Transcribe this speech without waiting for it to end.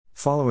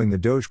Following the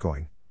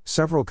Dogecoin,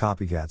 several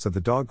copycats of the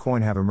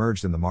Dogecoin have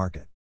emerged in the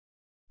market.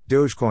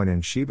 Dogecoin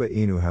and Shiba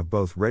Inu have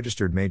both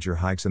registered major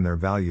hikes in their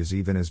values,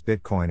 even as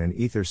Bitcoin and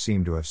Ether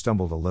seem to have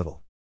stumbled a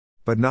little.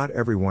 But not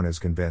everyone is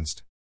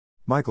convinced.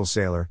 Michael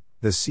Saylor,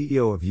 the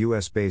CEO of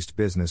US-based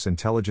business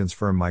intelligence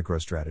firm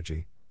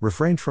MicroStrategy,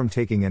 refrained from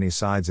taking any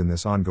sides in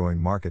this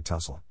ongoing market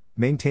tussle,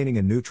 maintaining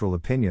a neutral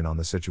opinion on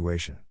the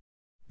situation.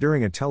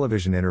 During a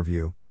television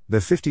interview, the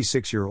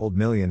 56-year-old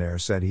millionaire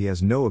said he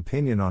has no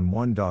opinion on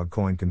one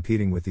Dogecoin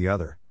competing with the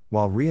other,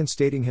 while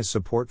reinstating his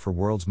support for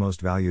world's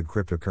most valued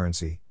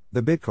cryptocurrency,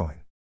 the Bitcoin.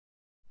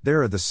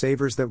 There are the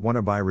savers that want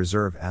to buy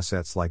reserve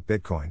assets like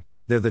Bitcoin,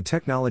 they're the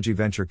technology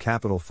venture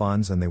capital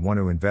funds and they want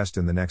to invest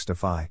in the next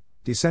DeFi,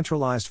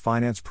 decentralized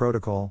finance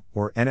protocol,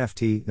 or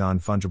NFT,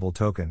 non-fungible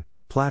token,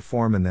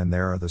 platform, and then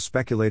there are the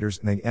speculators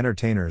and the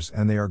entertainers,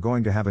 and they are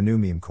going to have a new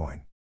meme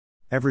coin.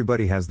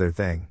 Everybody has their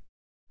thing.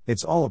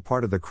 It's all a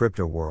part of the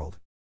crypto world.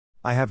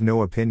 I have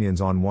no opinions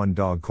on one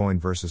Dogecoin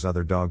versus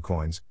other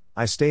Dogecoins,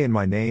 I stay in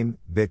my name,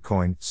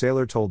 Bitcoin,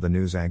 Saylor told the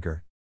news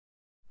anchor.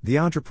 The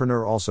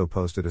entrepreneur also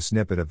posted a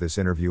snippet of this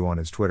interview on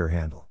his Twitter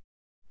handle.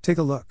 Take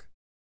a look.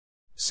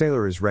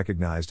 Saylor is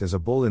recognized as a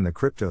bull in the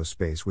crypto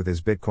space with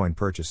his Bitcoin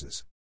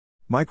purchases.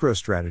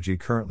 MicroStrategy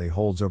currently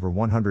holds over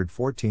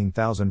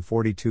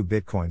 114,042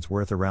 Bitcoins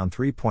worth around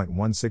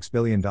 $3.16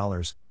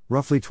 billion,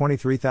 roughly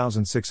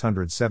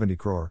 23,670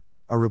 crore,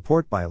 a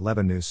report by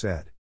 11 News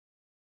said.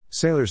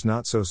 Saylor's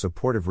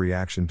not-so-supportive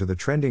reaction to the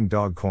trending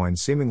Dogecoin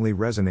seemingly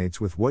resonates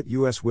with what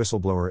U.S.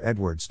 whistleblower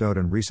Edward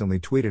Snowden recently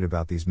tweeted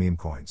about these meme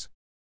coins.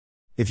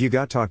 If you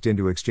got talked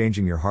into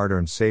exchanging your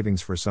hard-earned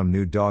savings for some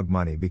new dog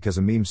money because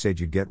a meme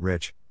said you'd get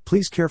rich,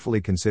 please carefully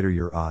consider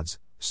your odds,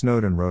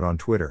 Snowden wrote on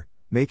Twitter,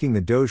 making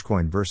the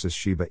Dogecoin versus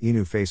Shiba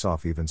Inu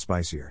face-off even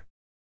spicier.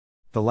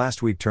 The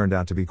last week turned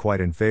out to be quite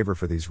in favor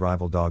for these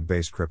rival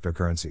dog-based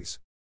cryptocurrencies.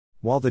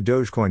 While the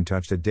Dogecoin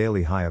touched a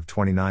daily high of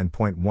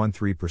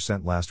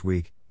 29.13% last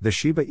week, the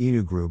Shiba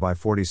Inu grew by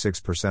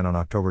 46% on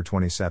October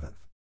 27.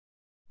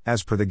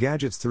 As per the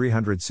Gadget's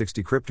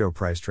 360 crypto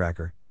price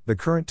tracker, the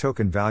current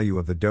token value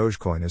of the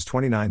Dogecoin is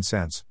 29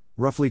 cents,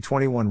 roughly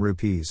 21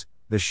 rupees.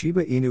 The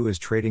Shiba Inu is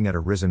trading at a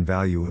risen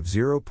value of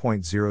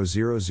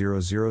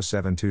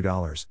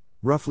 $0.000072,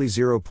 roughly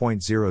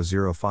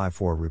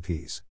 0.0054 rupees.